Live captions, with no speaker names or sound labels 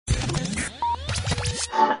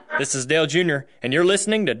This is Dale Jr., and you're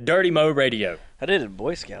listening to Dirty Mo Radio. I did it in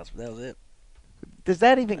Boy Scouts, but that was it. Does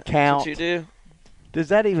that even count? That's what you do. Does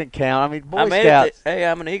that even count? I mean, Boy I made Scouts. Hey,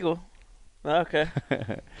 I'm an Eagle. Okay.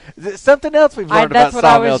 Something else we've learned about That's what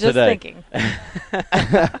I Sawmill was just today. thinking.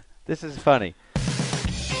 This is funny.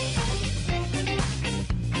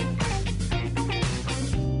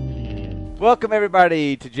 Welcome,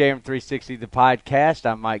 everybody, to JM360, the podcast.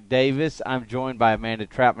 I'm Mike Davis. I'm joined by Amanda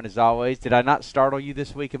Troutman, as always. Did I not startle you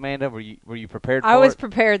this week, Amanda? Were you prepared for it? I was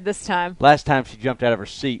prepared this time. Last time she jumped out of her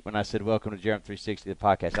seat when I said, welcome to JM360, the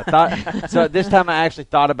podcast. I thought so. This time I actually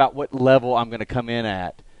thought about what level I'm going to come in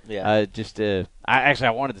at. Yeah. I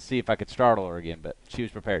wanted to see if I could startle her again, but she was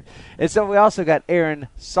prepared. And so we also got Aaron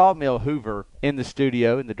Sawmill Hoover in the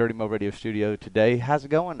studio, in the Dirty Mo Radio studio today. How's it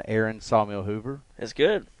going, Aaron Sawmill Hoover? It's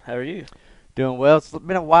good. How are you? Doing well. It's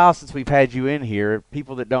been a while since we've had you in here.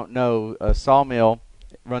 People that don't know, Sawmill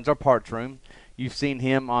runs our parts room. You've seen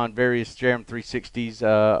him on various Jerem 360s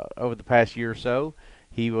over the past year or so.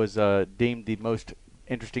 He was deemed the most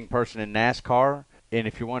interesting person in NASCAR. And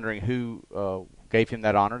if you're wondering who gave him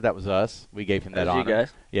that honor, that was us. We gave him that honor. You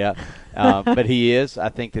guys. Yeah. But he is. I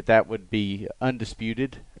think that would be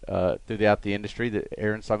undisputed throughout the industry that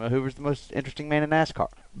Aaron Sawmill Hoover is the most interesting man in NASCAR.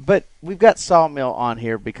 But we've got Sawmill on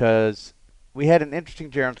here because we had an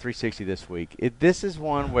interesting Jerem 360 this week. This is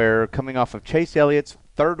one where, coming off of Chase Elliott's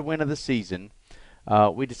third win of the season,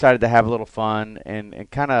 we decided to have a little fun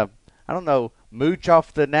and kind of, I don't know, mooch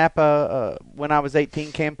off the Napa When I Was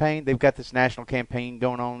 18 campaign. They've got this national campaign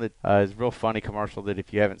going on that is a real funny commercial that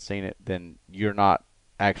if you haven't seen it, then you're not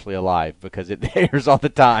actually alive because it airs all the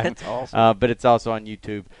time. It's awesome. But it's also on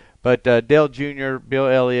YouTube. But Dale Jr., Bill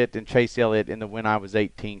Elliott, and Chase Elliott in the When I Was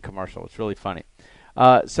 18 commercial. It's really funny.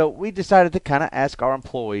 So we decided to kind of ask our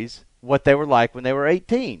employees what they were like when they were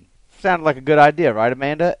 18. Sounded like a good idea, right,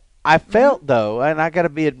 Amanda? I felt, though, and I got to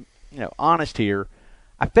be honest here,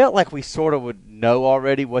 I felt like we sort of would know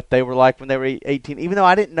already what they were like when they were 18, even though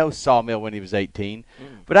I didn't know Sawmill when he was 18.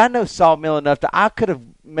 But I know Sawmill enough that I could have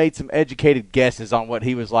made some educated guesses on what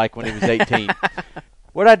he was like when he was 18.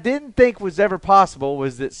 What I didn't think was ever possible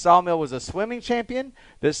was that Sawmill was a swimming champion,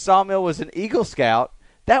 that Sawmill was an Eagle Scout.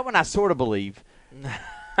 That one I sort of believe.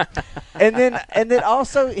 and then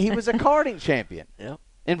also he was a karting champion. Yep.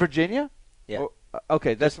 In Virginia? Yeah.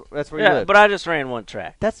 Okay, that's where you live. But I just ran one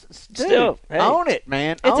track. That's Still, hey. Own it,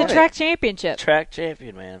 man. It's Own a track championship. Track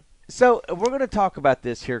champion, man. So we're going to talk about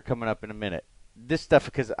this here coming up in a minute. This stuff,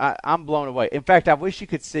 because I'm blown away. In fact, I wish you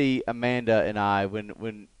could see Amanda and I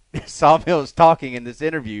when Sawmill was talking in this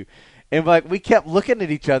interview. And, we kept looking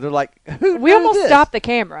at each other like, who We knew almost this? stopped the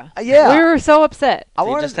camera. Yeah. We were so upset.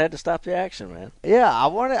 You just had to stop the action, man. Yeah,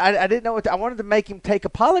 I didn't know I wanted to make him take a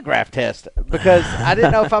polygraph test because I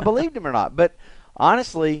didn't know if I believed him or not. But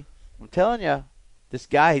honestly, I'm telling you, this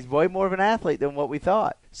guy, he's way more of an athlete than what we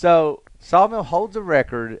thought. So Sawmill holds a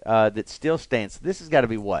record that still stands. This has got to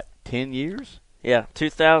be, 10 years? Yeah,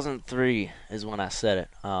 2003 is when I said it.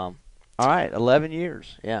 All right, 11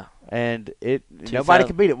 years. Yeah. And nobody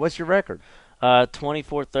can beat it. What's your record?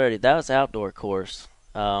 24:30. That was outdoor course.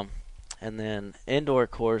 And then indoor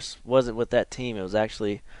course wasn't with that team. It was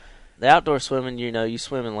actually the outdoor swimming, you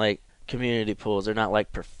swim in like community pools. They're not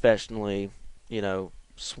like professionally, they're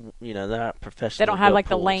not professional. They don't have like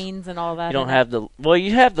pools. the lanes and all that. You don't have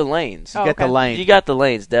you have the lanes. You got the lanes. You got the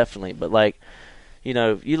lanes, definitely. But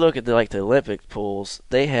you look at the Olympic pools,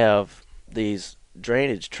 they have these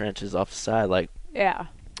drainage trenches off the side. Yeah.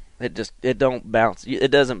 It don't bounce.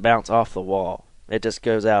 It doesn't bounce off the wall. It just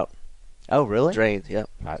goes out. Oh, really? Drains, yep.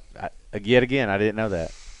 Yet again, I didn't know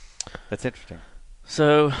that. That's interesting.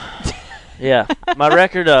 So, yeah, my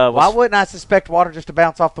record was... Why wouldn't I suspect water just to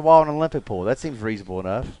bounce off the wall in an Olympic pool? That seems reasonable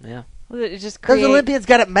enough. Yeah. Well, it just Because Olympians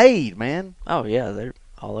got it made, man. Oh, yeah, they're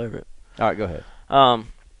all over it. All right, go ahead.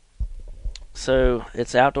 So,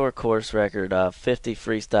 it's outdoor course record, 50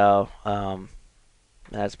 freestyle.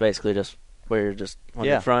 That's basically just where you're just on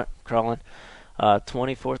the front crawling.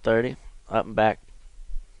 24:30, up and back,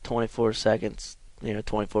 24 seconds,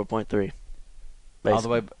 24.3. Basically. All the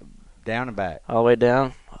way down and back. All the way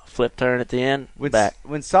down, flip turn at the end, back.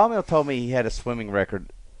 When Sawmill told me he had a swimming record,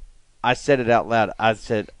 I said it out loud. I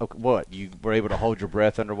said, okay, what, you were able to hold your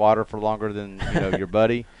breath underwater for longer than your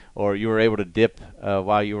buddy? Or you were able to dip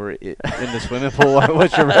while you were in the swimming pool?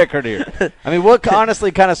 What's your record here? I mean, what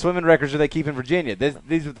honestly kind of swimming records do they keep in Virginia?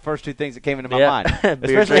 These are the first two things that came into my mind.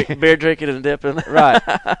 beer drinking and dipping. Right.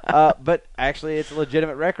 But actually, it's a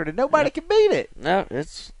legitimate record, and nobody can beat it. No,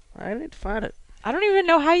 I need to find it. I don't even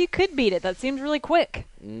know how you could beat it. That seems really quick.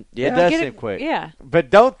 Yeah. It does seem quick. Yeah. But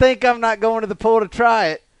don't think I'm not going to the pool to try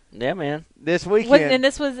it. Yeah, man. This weekend. And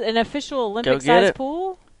this was an official Olympic-sized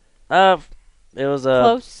pool? It was a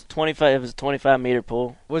Close. 25. It was a 25-meter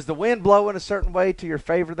pool. Was the wind blowing a certain way to your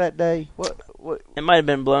favor that day? What? It might have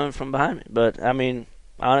been blowing from behind me, but I mean,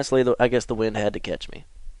 honestly, I guess the wind had to catch me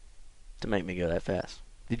to make me go that fast.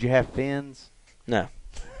 Did you have fins? No.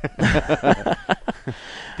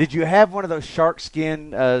 Did you have one of those shark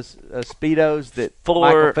skin Speedos that For-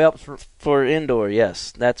 Michael Phelps? For indoor,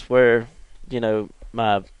 yes, that's where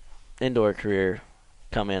my indoor career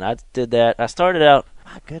come in. I did that. I started out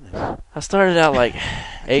My goodness. like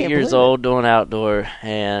 8 years believe old doing outdoor,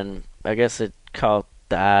 and I guess it caught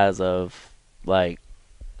the eyes of like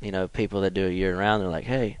people that do it year round. They're like,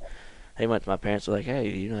 hey, they went to my parents. They're like, hey,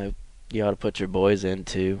 you ought to put your boys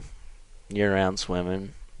into year round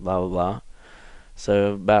swimming, blah blah blah.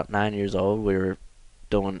 So about 9 years old, we were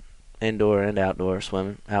doing indoor and outdoor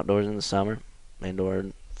swimming. Outdoors in the summer, indoor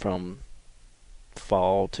from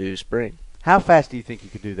fall to spring. How fast do you think you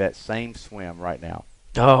could do that same swim right now?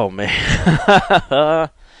 Oh man,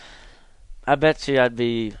 I bet you I'd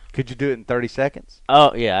be. Could you do it in 30 seconds?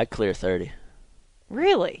 Oh yeah, I'd clear 30.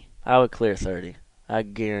 Really? I would clear 30. I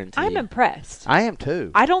guarantee. I'm impressed. I am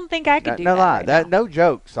too. I don't think I could do no that. lie. right That now. no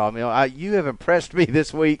joke, Sawmill. You have impressed me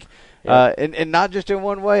this week, Yeah. and not just in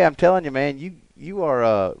one way. I'm telling you, man. You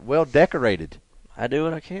are well decorated. I do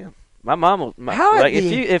what I can. My mom will. How like have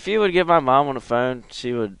you- if you would get my mom on the phone,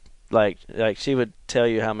 she would like she would tell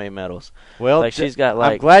you how many medals. Well, Like she's got I'm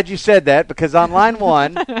like. glad you said that because on line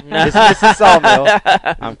one, this is Mrs.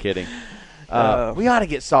 Sawmill. I'm kidding. We ought to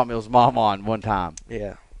get Sawmill's mom on one time.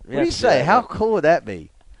 Yeah. What do you say? How cool would that be?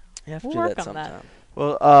 You have to We'll do work that on that. sometime.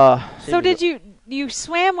 Well, So did you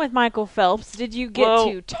swam with Michael Phelps? Did you get Well,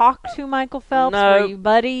 to talk to Michael Phelps? no. Were you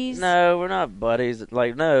buddies? No, we're not buddies.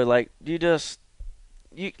 Like no, like you just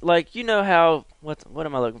you know how what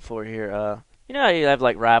am I looking for here? You know how you have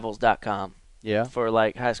like rivals.com yeah. for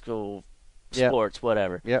like high school Yep. sports,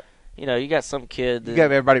 whatever. Yep. You got some kid You that got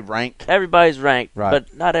everybody ranked. everybody's ranked, Right.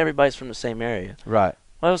 but not everybody's from the same area. Right.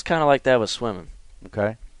 Well, it was kind of like that with swimming.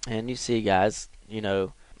 Okay. And you see guys, I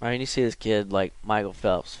mean, you see this kid like Michael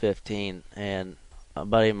Phelps, 15, and a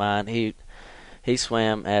buddy of mine, he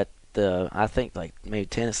swam at I think like maybe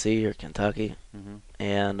Tennessee or Kentucky, Mm-hmm.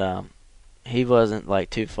 and he wasn't like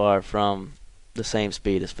too far from the same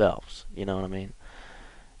speed as Phelps. You know what I mean?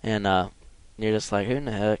 And you're just like, who in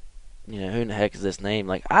the heck is this name?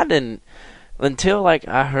 Like I didn't until like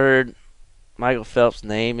I heard Michael Phelps'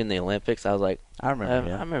 name in the Olympics. I was like, I remember.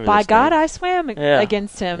 I Yeah. remember. By this God, name. I swam Yeah.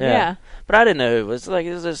 against him. Yeah. Yeah. But I didn't know who it was. Like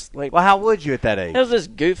it was just like Well, how would you at that age? it was this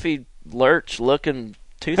goofy lurch-looking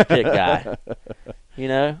toothpick guy.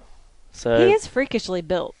 So He is freakishly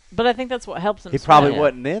built, but I think that's what helps him. He probably Yeah.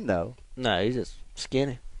 wasn't then, though. no, he's just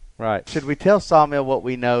skinny. Right. Should we tell Sawmill what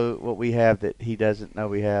we know, what we have that he doesn't know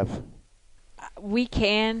we have? We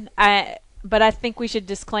can. But I think we should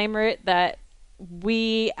disclaimer it that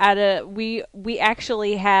we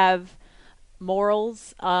actually have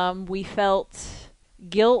morals. We felt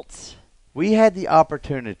guilt. We had the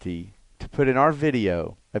opportunity to put in our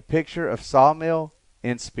video a picture of Sawmill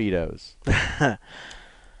in Speedos.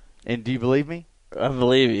 And do you believe me? I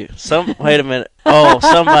believe you. Wait a minute. Oh,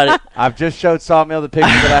 somebody. I've just showed Sawmill the picture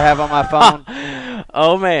that I have on my phone.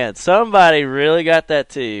 Oh man, somebody really got that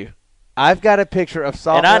to you. I've got a picture of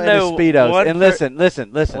Sawmill I in his know Speedos. one And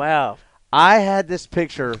listen. Wow. I had this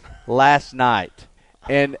picture last night.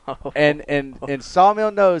 And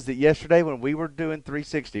Sawmill knows that yesterday when we were doing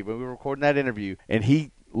 360, when we were recording that interview, and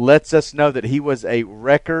he lets us know that he was a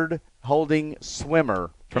record-holding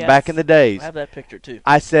swimmer from Yes. back in the days. I have that picture too.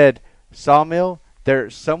 I said, Sawmill, there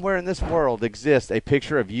somewhere in this world exists a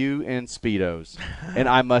picture of you in Speedos, and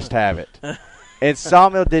I must have it. And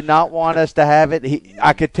Sawmill did not want us to have it.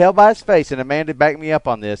 I could tell by his face, and Amanda backed me up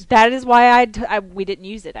on this. That is why we didn't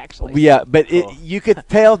use it actually. Yeah, but Cool. you could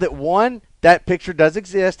tell that, one, that picture does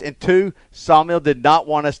exist, and two, Sawmill did not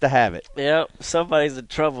want us to have it. Yep. Somebody's in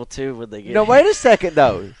trouble too when they get. No, wait a second,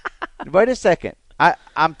 though. Wait a second.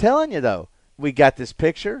 I'm telling you, though, we got this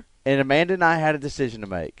picture, and Amanda and I had a decision to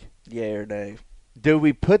make. Yeah or nay. Do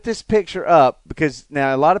we put this picture up? Because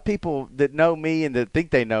now a lot of people that know me and that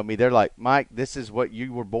think they know me, they're like, Mike, this is what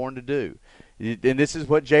you were born to do. And this is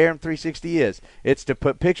what JRM 360 is. It's to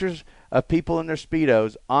put pictures of people in their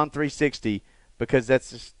Speedos on 360 because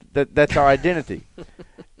that's our identity.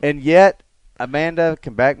 And yet, Amanda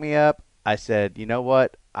can back me up. I said, you know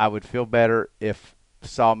what? I would feel better if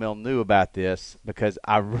Sawmill knew about this because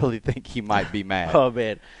I really think he might be mad. Oh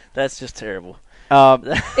man, that's just terrible.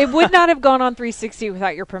 It would not have gone on 360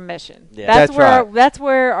 without your permission. Yeah. That's right. That's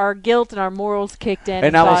where our guilt and our morals kicked in.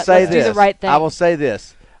 And I will thought, say let's this. do the right thing. I will say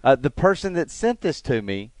this. The person that sent this to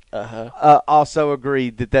me also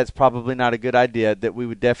agreed that that's probably not a good idea, that we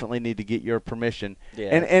would definitely need to get your permission. Yeah,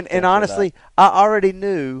 And honestly, I already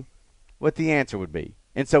knew what the answer would be.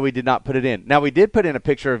 And so we did not put it in. Now, we did put in a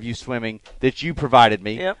picture of you swimming that you provided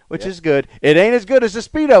me, which is good. It ain't as good as the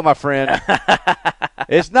Speedo, my friend.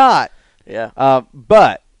 It's not. Yeah.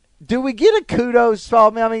 But do we get a kudos,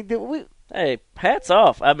 Saul? I mean, do we? Hey, hats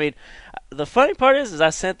off. I mean, the funny part is I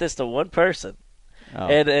sent this to one person,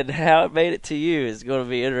 and how it made it to you is going to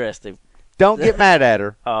be interesting. Don't get mad at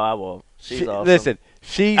her. Oh, I won't. She's awesome. Listen,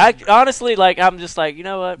 honestly, I'm just like, you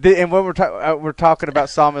know what? And when we're talking about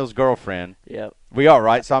Sawmill's girlfriend. Yep. We are,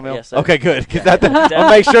 right, Sawmill? Yes, sir. Okay, good. Because I'll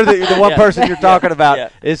make sure that the one person you're talking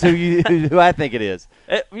about is who I think it is.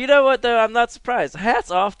 You know what, though? I'm not surprised.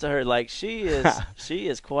 Hats off to her. Like, she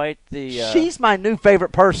is quite the... She's my new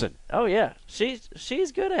favorite person. Oh, yeah. She's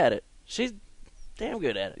good at it. She's damn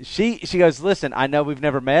good at it. She goes, listen, I know we've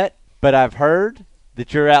never met, but I've heard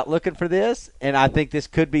that you're out looking for this, and I think this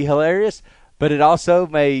could be hilarious, but it also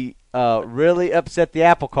may really upset the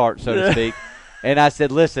apple cart, so to speak. And I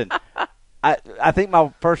said, listen... I think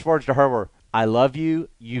my first words to her were, I love you.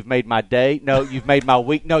 You've made my day. No, you've made my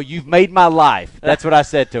week. No, you've made my life. That's what I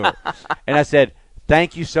said to her. And I said,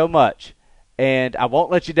 thank you so much. And I won't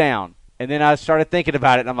let you down. And then I started thinking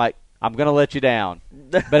about it, and I'm like, I'm going to let you down.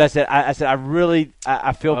 But I said,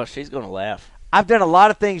 I feel. Oh, she's going to laugh. I've done a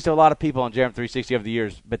lot of things to a lot of people on JRM 360 over the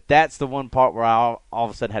years, but that's the one part where I all of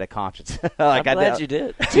a sudden had a conscience. I'm glad you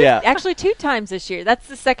did. Actually, 2 times this year. That's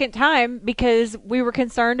the second time because we were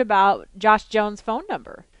concerned about Josh Jones' phone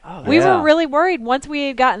number. Oh, we were really worried once we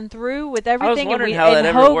had gotten through with everything, and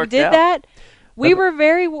Hogue did out. that. We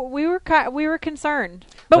were concerned,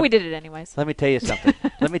 but we did it anyways. Let me tell you something.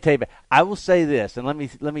 I will say this, and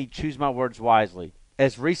let me choose my words wisely.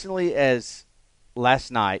 As recently as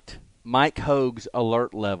last night, Mike Hogue's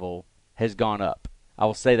alert level has gone up. I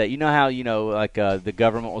will say that. You know how the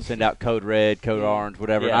government will send out code red, code orange,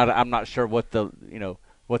 whatever. Yeah. I'm not sure what the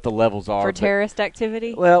levels are for terrorist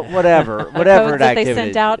activity. Well, whatever codes that they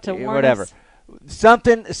sent out to warn us.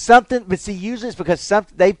 Something. But see, usually it's because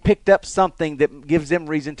they picked up something that gives them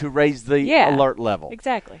reason to raise the alert level.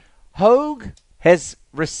 Exactly. Hogue has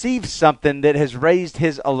received something that has raised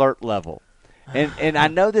his alert level. And I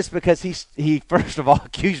know this because he first of all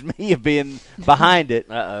accused me of being behind it.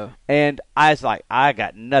 Uh-oh. And I was like, I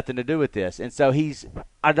got nothing to do with this. And so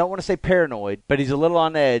I don't want to say paranoid, but he's a little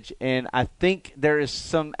on edge. And I think there is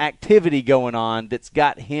some activity going on that's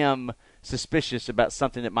got him suspicious about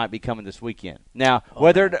something that might be coming this weekend. Now,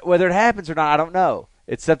 whether it happens or not, I don't know.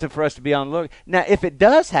 It's something for us to be on the look. Now, if it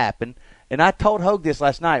does happen, and I told Hogue this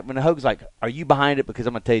last night when Hogue's like, are you behind it? Because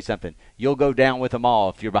I'm going to tell you something. You'll go down with them all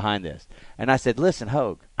if you're behind this. And I said, listen,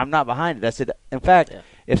 Hogue, I'm not behind it. I said, in fact,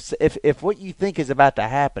 if what you think is about to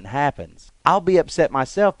happen happens, I'll be upset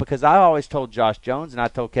myself because I always told Josh Jones and I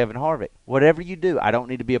told Kevin Harvick, whatever you do, I don't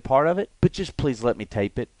need to be a part of it, but just please let me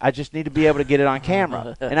tape it. I just need to be able to get it on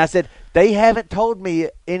camera. And I said, they haven't told me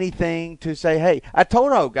anything to say, hey, I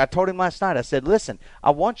told Hogue, I told him last night, I said, listen,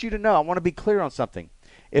 I want you to know, I want to be clear on something.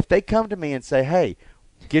 If they come to me and say, hey,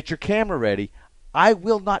 get your camera ready, I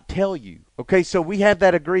will not tell you. Okay, so we have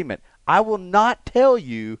that agreement. I will not tell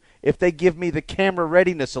you if they give me the camera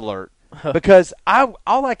readiness alert because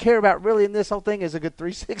all I care about really in this whole thing is a good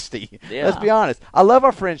 360. Yeah. Let's be honest. I love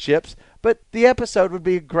our friendships, but the episode would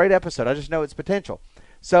be a great episode. I just know its potential.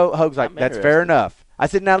 So Hogue's like, that's fair enough. I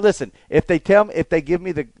said, now listen, if they give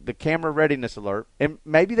me the camera readiness alert, and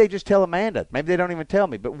maybe they just tell Amanda, maybe they don't even tell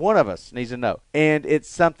me, but one of us needs to know, and it's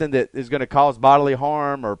something that is going to cause bodily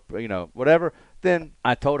harm or whatever, then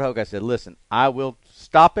I told Hogue, I said, listen, I will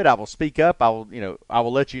stop it, I will speak up, I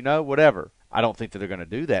will let you know, whatever. I don't think that they're going to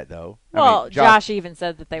do that, though. Well, Josh even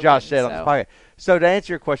said that they would. Josh said on the podcast. So to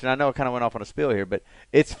answer your question, I know I kind of went off on a spiel here, but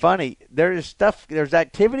it's funny. There's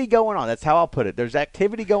activity going on. That's how I'll put it. There's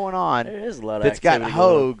activity going on. There is a lot of that's activity got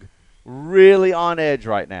Hogue really on edge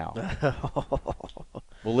right now.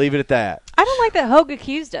 We'll leave it at that. I don't like that Hogue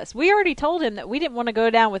accused us. We already told him that we didn't want to go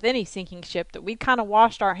down with any sinking ship, that we kind of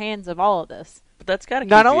washed our hands of all of this. But that's got to keep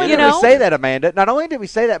Not only you did we say that, Amanda, not only did we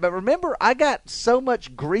say that, but remember, I got so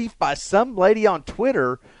much grief by some lady on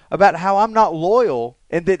Twitter about how I'm not loyal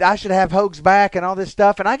and that I should have Hogue's back and all this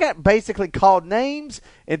stuff. And I got basically called names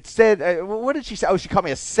and said, what did she say? Oh, she called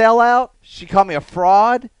me a sellout. She called me a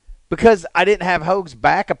fraud because I didn't have Hogue's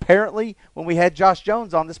back, apparently, when we had Josh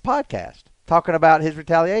Jones on this podcast talking about his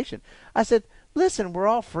retaliation. I said, listen, we're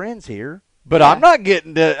all friends here. But I'm not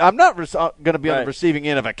going to be on the receiving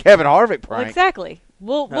end of a Kevin Harvick prank. Well, exactly.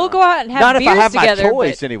 We'll go out and have beers together. Not if I have my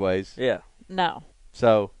choice, anyways. Yeah. No.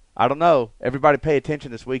 So I don't know. Everybody pay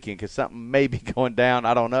attention this weekend because something may be going down.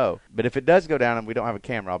 I don't know. But if it does go down and we don't have a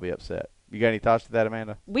camera, I'll be upset. You got any thoughts to that,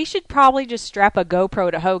 Amanda? We should probably just strap a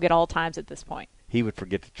GoPro to Hogue at all times at this point. He would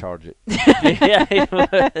forget to charge it. Yeah, he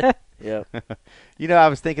would. Yep. You know, I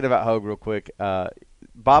was thinking about Hogue real quick.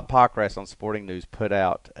 Bob Pockrass on Sporting News put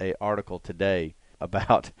out an article today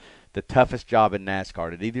about the toughest job in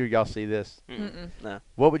NASCAR. Did either of y'all see this? No.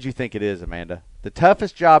 What would you think it is, Amanda? The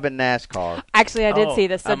toughest job in NASCAR. Actually, I did Oh, see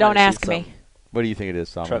this, so I don't might have ask seen me. something. What do you think it is,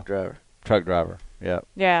 Samuel? Truck driver. Truck driver. Yeah.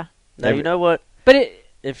 Yeah. Now, you know what? But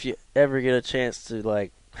If you ever get a chance to,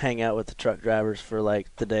 like, hang out with the truck drivers for,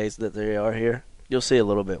 like, the days that they are here, you'll see a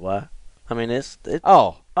little bit why. I mean, it's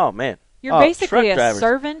Oh, man. you're Oh, basically truck a drivers.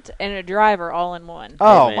 servant and a driver all in one.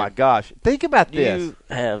 oh man. my gosh! Think about this. You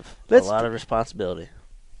have Let's a lot of responsibility.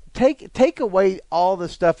 Take away all the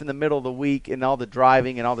stuff in the middle of the week and all the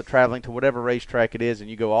driving and all the traveling to whatever racetrack it is, and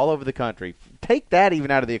you go all over the country. Take that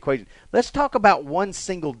even out of the equation. Let's talk about one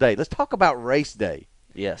single day. Let's talk about race day.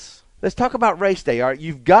 Yes. Let's talk about race day. All right,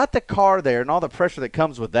 you've got the car there and all the pressure that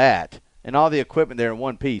comes with that, and all the equipment there in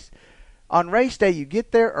one piece. On race day, you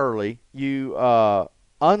get there early, you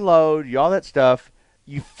unload, all that stuff.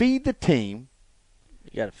 You feed the team.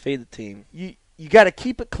 You got to feed the team. You got to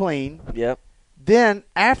keep it clean. Yep. Then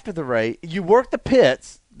after the race, you work the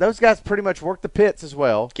pits. Those guys pretty much work the pits as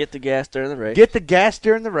well. Get the gas during the race. Get the gas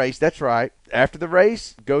during the race. That's right. After the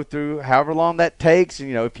race, go through however long that takes. And,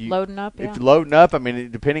 you know, if you Loading up, yeah. if you're loading up, I mean,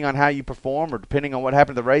 depending on how you perform or depending on what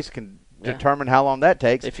happened to the race, can Yeah. determine how long that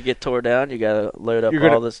takes. If you get tore down, you got to load up You're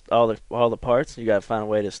gonna- all the parts. You got to find a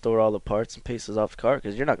way to store all the parts and pieces off the car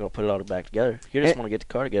because you're not going to put it all back together. You just And- want to get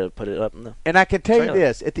the car together, put it up in the. And I can tell you trailer.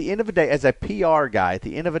 this: at the end of the day, as a PR guy, at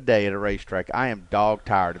the end of a day at a racetrack, I am dog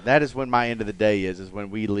tired. And that is when my end of the day is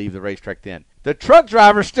when we leave the racetrack. Then the truck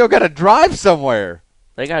driver's still got to drive somewhere.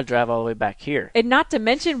 They got to drive all the way back here. And not to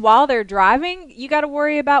mention, while they're driving, you got to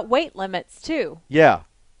worry about weight limits, too. Yeah,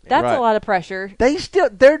 That's right. a lot of pressure. They still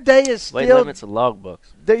their day is Weight still limits and logbooks.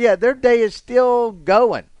 their day is still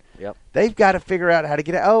going. Yep. They've got to figure out how to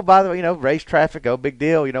get it. Oh, by the way, you know, race traffic, oh, big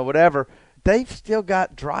deal, you know, whatever. They've still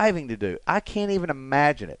got driving to do. I can't even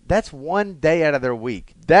imagine it. That's one day out of their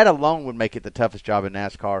week. That alone would make it the toughest job in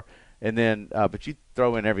NASCAR. And then, but you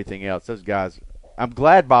throw in everything else. Those guys. I'm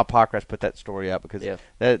glad Bob Pockrass put that story out because Yeah.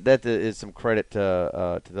 that is some credit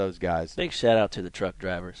to those guys. Big shout out to the truck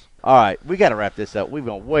drivers. All right, we got to wrap this up. We've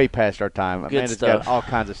gone way past our time. Good Amanda's stuff. got all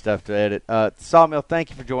kinds of stuff to edit. Sawmill,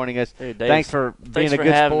 thank you for joining us. Dude, Dave, Thanks for being thanks a for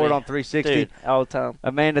good having sport me. on 360. Dude, all the time.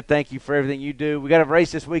 Amanda, thank you for everything you do. We got a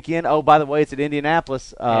race this weekend. Oh, by the way, it's at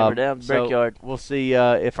Indianapolis. Hammer down, so Brickyard. We'll see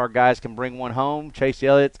if our guys can bring one home. Chase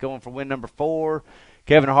Elliott's going for win number 4.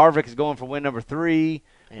 Kevin Harvick is going for win number 3.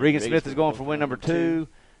 And Regan Smith is going for win number 2.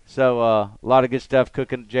 So a lot of good stuff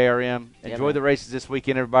cooking at JRM. Yeah, Enjoy man. the races this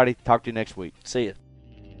weekend, everybody. Talk to you next week. See ya.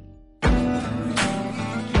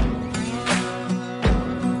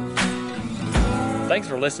 Thanks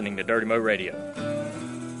for listening to Dirty Mo Radio.